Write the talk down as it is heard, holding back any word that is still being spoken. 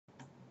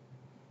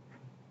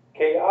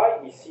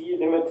KIEC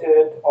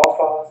Limited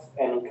offers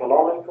an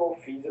economical,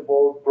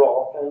 feasible,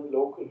 broadband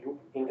local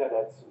loop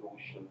internet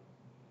solution.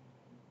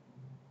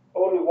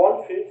 Only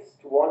 1/5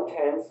 to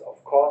 1/10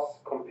 of costs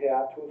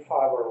compared to a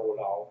fiber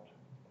rollout.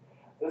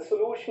 The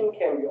solution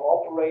can be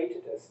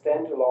operated as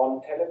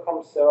standalone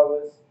telecom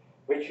service,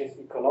 which is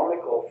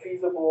economical,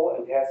 feasible,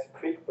 and has a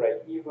quick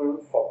break-even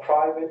for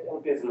private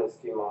and business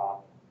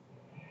demand.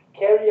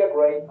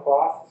 Carrier-grade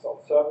classes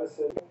of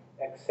services,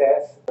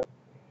 access,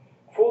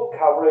 full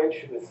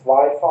coverage with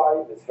Wi-Fi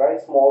with very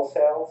small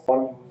cells,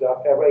 one user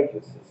per radio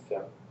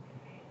system.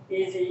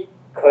 Easy,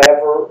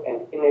 clever,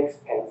 and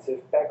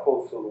inexpensive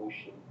backhaul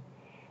solution.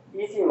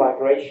 Easy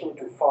migration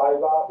to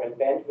fiber when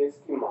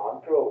bandwidth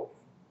demand grows.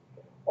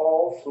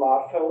 All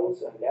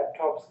smartphones and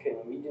laptops can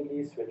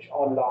immediately switch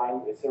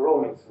online with a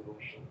roaming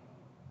solution.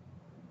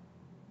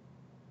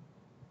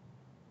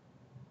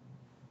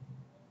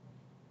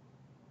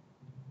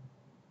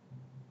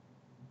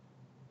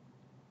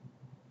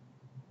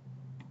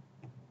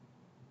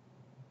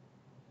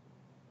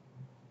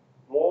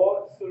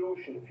 More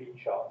solution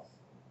features.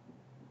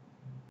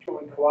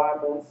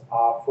 Requirements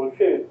are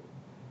fulfilled.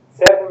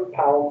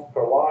 £7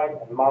 per line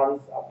a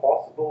month are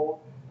possible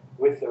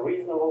with a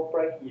reasonable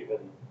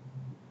break-even.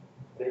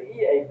 The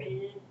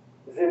EAP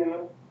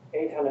SIM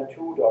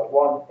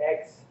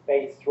 802.1x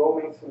based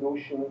roaming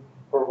solution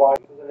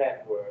provided to the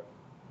network.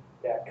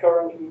 There are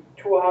currently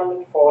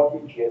 240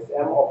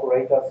 GSM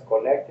operators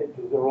connected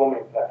to the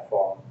roaming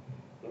platform,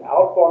 an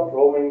outbound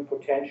roaming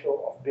potential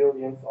of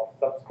billions of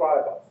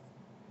subscribers.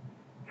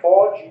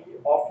 4G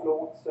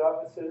offload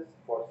services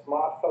for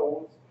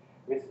smartphones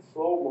with a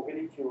slow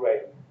mobility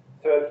rate,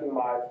 30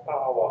 miles per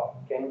hour,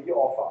 can be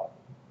offered.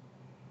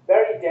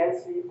 Very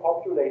densely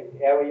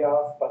populated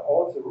areas, but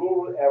also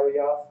rural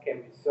areas,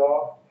 can be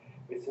served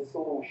with the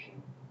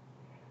solution.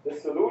 The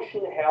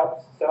solution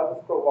helps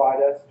service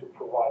providers to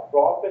provide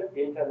broadband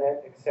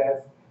internet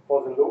access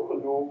for the local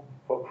loop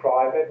for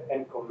private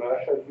and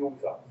commercial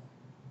users.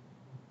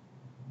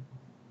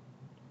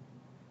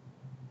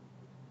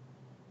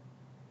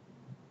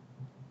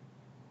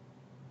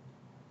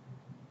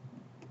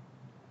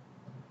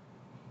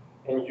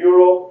 In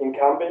Europe,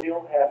 incumbents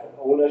still have an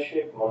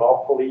ownership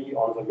monopoly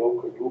on the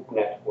local loop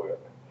network.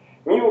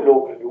 New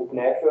local loop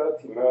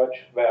networks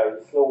emerge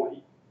very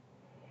slowly.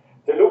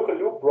 The local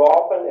loop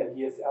broadband and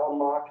DSL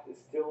market is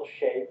still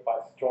shaped by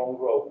strong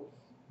growth,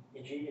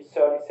 e.g.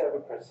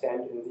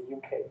 37% in the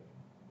UK.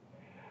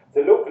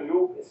 The local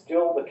loop is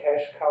still the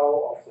cash cow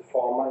of the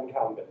former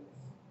incumbents.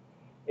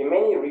 In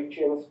many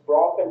regions,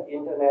 broadband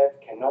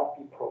internet cannot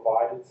be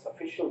provided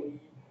sufficiently,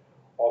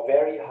 or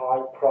very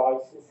high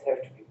prices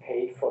have to be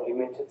paid for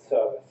limited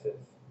services.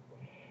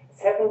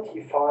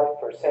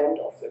 75%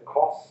 of the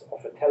costs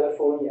of a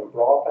telephony and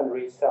broadband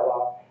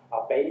reseller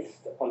are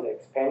based on the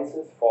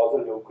expenses for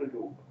the local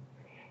loop.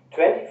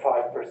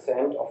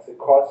 25% of the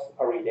costs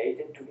are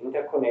related to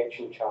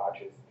interconnection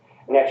charges,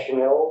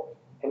 national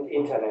and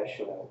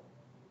international.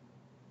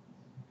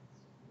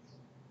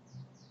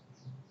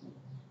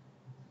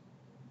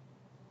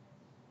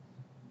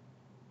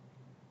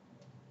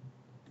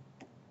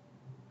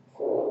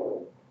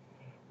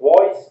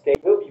 Voice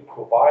data will be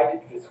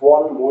provided with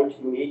one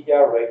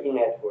multimedia-ready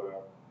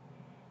network.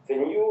 The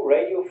new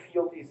radio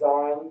field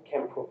design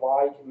can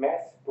provide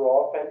mass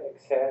broadband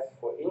access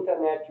for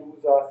internet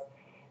users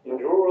in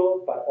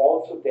rural but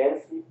also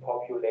densely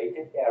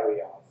populated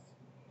areas.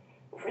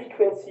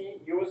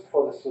 Frequency used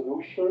for the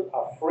solution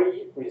are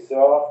free,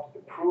 reserved,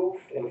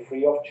 approved, and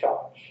free of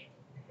charge.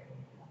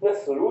 The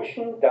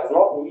solution does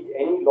not need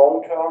any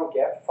long-term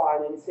gap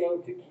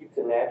financing to keep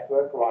the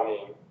network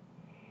running.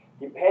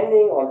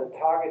 Depending on the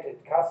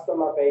targeted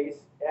customer base,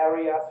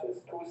 areas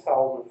with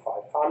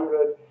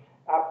 2,500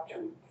 up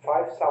to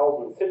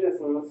 5,000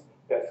 citizens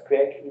per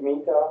square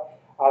kilometer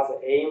are the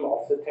aim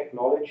of the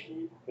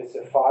technology with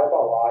the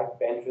fiber-like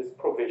bandwidth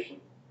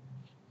provision.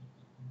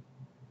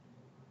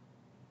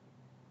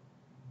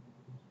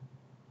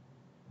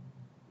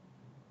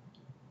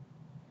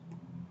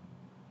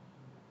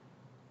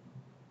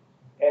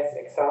 As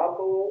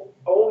example,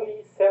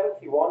 only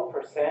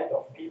 71%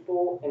 of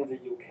people in the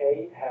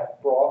UK have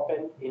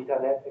broadband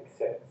internet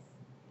access.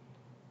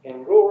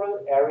 In rural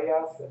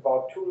areas,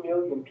 about 2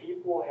 million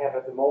people have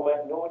at the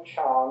moment no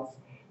chance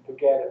to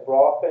get a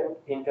broadband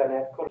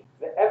internet connection.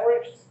 The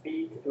average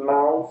speed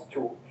amounts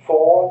to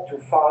 4 to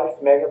 5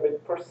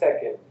 megabits per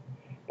second,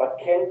 but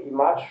can be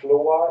much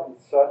lower in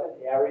certain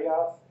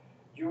areas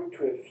due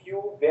to a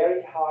few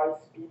very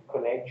high-speed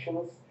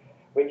connections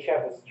which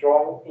have a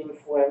strong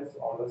influence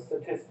on the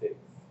statistics.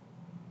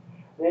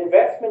 The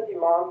investment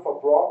demand for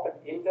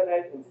broadband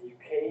internet in the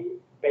UK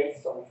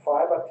based on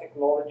fiber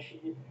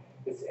technology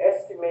is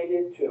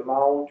estimated to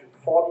amount to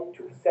 40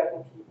 to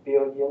 70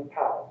 billion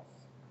pounds.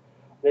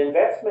 The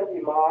investment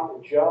demand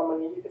in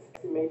Germany is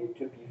estimated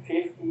to be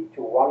 50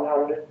 to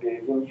 100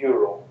 billion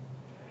euro.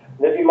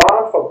 The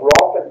demand for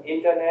broadband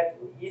internet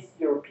in East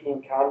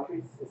European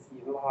countries is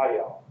even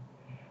higher.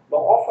 The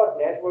offered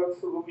network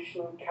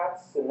solution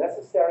cuts the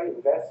necessary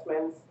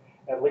investments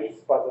at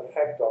least by the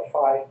factor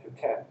 5 to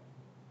 10.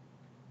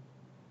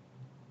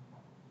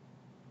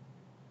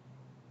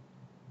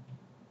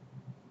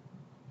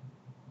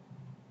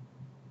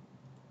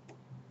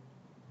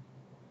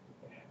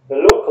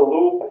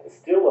 local loop is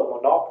still a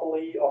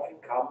monopoly of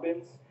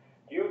incumbents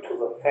due to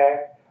the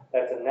fact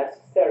that the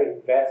necessary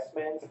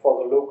investments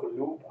for the local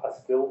loop are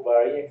still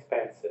very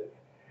expensive.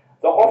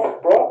 The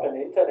offered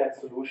broadband internet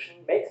solution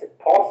makes it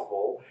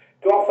possible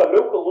to offer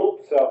local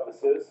loop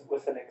services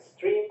with an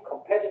extreme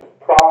competitive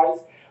price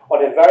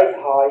on a very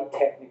high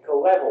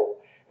technical level,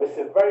 with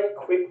a very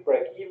quick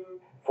break-even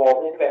for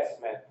the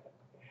investment.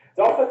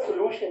 The offered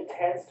solution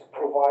tends to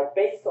provide,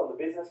 based on the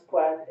business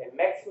plan, a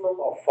maximum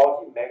of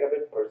 40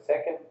 megabit per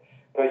second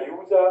per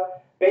user,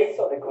 based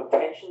on a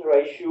contention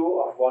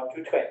ratio of 1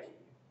 to 20.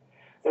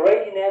 The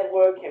radio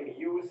network can be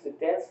used in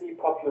densely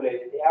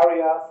populated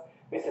areas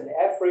with an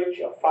average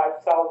of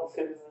 5,000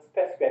 citizens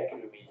per square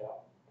kilometer.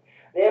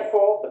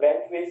 Therefore, the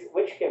bandwidth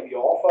which can be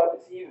offered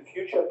is even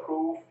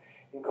future-proof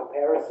in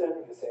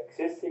comparison with the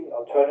existing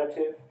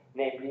alternative,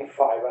 namely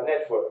fiber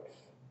networks.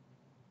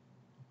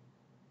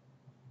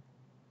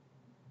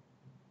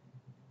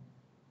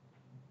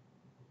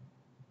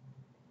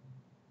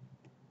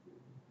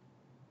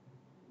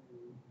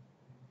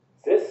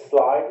 This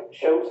slide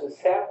shows a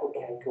sample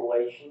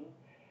calculation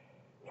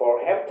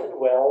for Hampton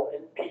Well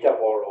and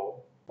Peterborough.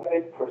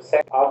 Megabit per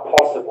second are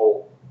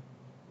possible.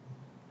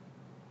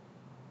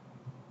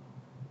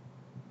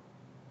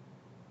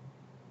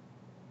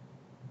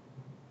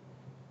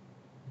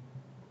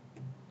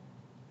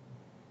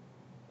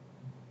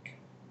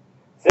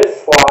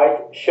 This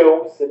slide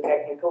shows the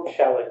technical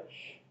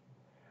challenge,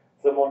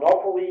 the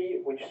monopoly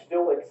which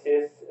still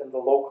exists in the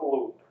local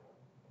loop.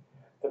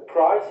 The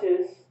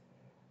prices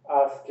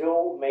are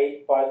still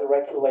made by the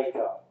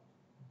regulator.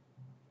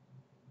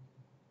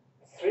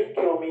 3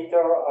 kilometers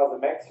are the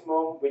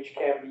maximum which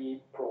can be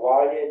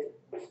provided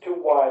with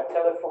two-wire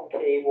telephone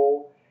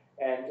cable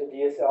and a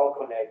DSL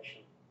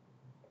connection.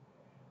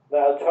 The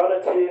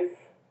alternative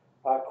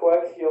are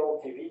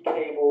coaxial TV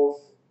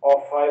cables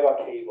or fiber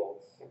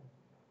cables.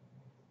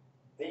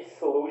 These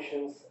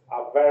solutions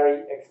are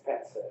very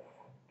expensive.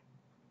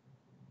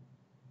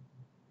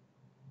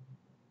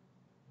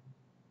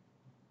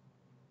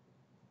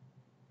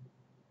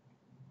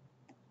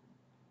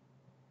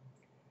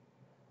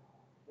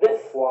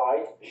 This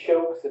slide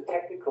shows the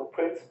technical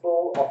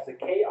principle of the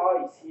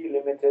KREC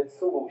limited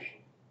solution.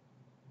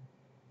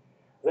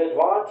 The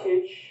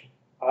advantage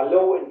are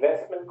low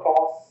investment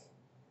costs,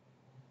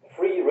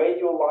 free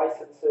radio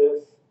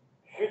licenses,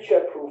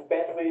 future-proof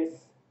bandwidth,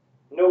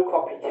 no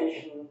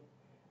competition,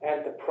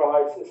 and the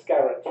price is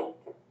guaranteed.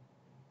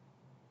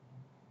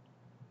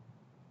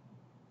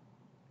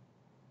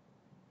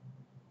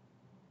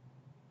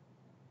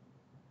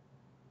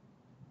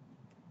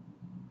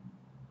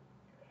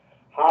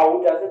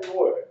 How does it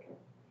work?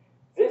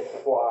 This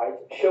slide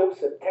shows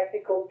the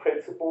technical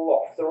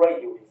principle of the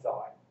radio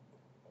design.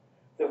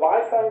 The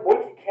Wi-Fi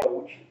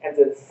multicam and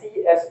the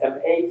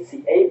CSMA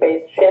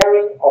CA-based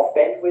sharing of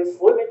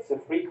bandwidth limits the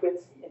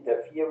frequency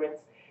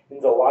interference in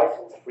the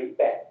license-free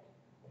band.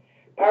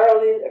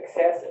 Parallel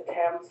access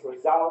attempts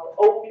result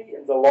only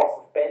in the loss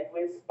of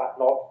bandwidth but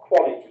not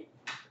quality.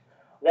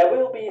 There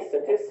will be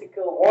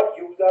statistical one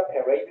user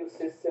per radio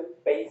system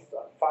based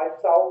on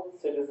 5,000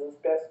 citizens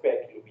per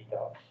square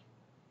kilometer.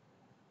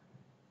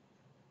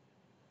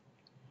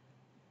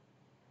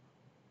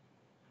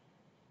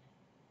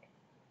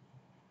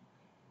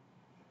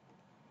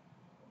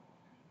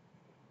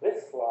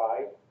 This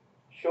slide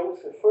shows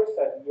the first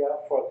idea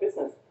for a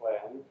business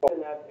plan for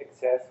internet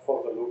access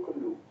for the local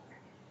loop.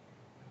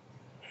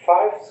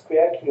 5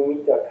 square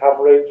kilometer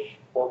coverage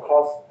will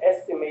cost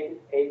estimated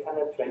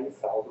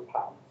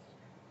 £820,000.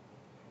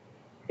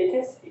 It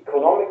is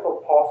economical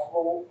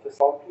possible to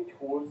simply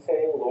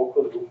wholesale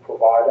local loop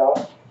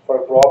provider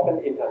for a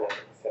broadband internet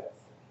access.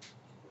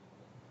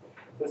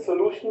 The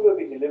solution will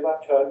be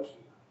delivered turnkey.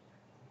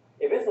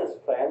 A business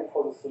plan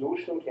for the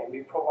solution can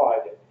be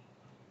provided.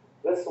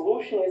 The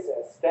solution is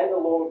as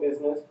standalone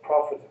business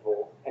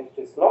profitable, and it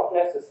is not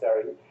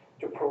necessary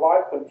to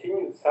provide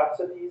continued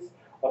subsidies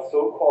or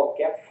so-called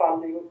gap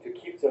funding to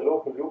keep the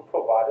local loop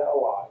provider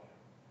alive.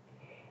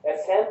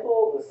 As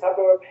sample, the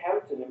suburb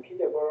Hampton in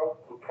Peterborough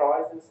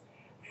comprises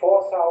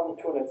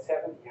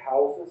 4,270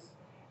 houses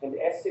and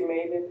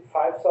estimated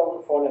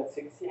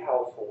 5,460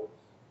 households.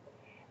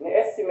 An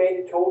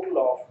estimated total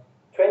of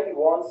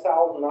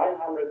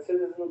 21,900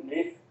 citizens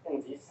live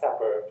in these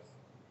suburbs.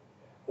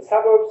 The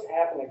suburbs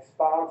have an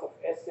expanse of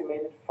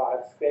estimated 5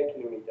 square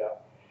kilometers,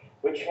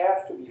 which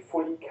have to be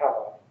fully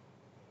covered.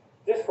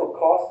 This will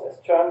cost as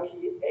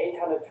turnkey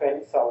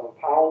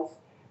 £820,000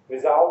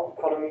 without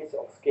economies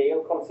of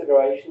scale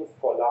considerations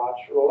for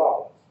large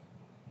rollouts.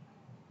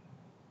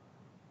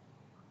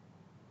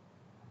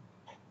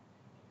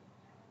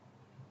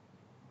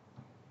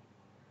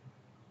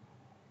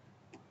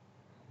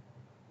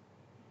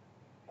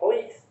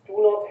 Please do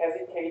not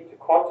hesitate to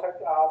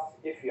contact us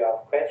if you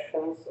have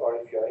questions or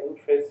if you are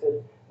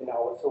interested in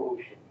our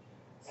solution.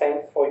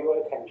 Thanks for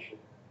your attention.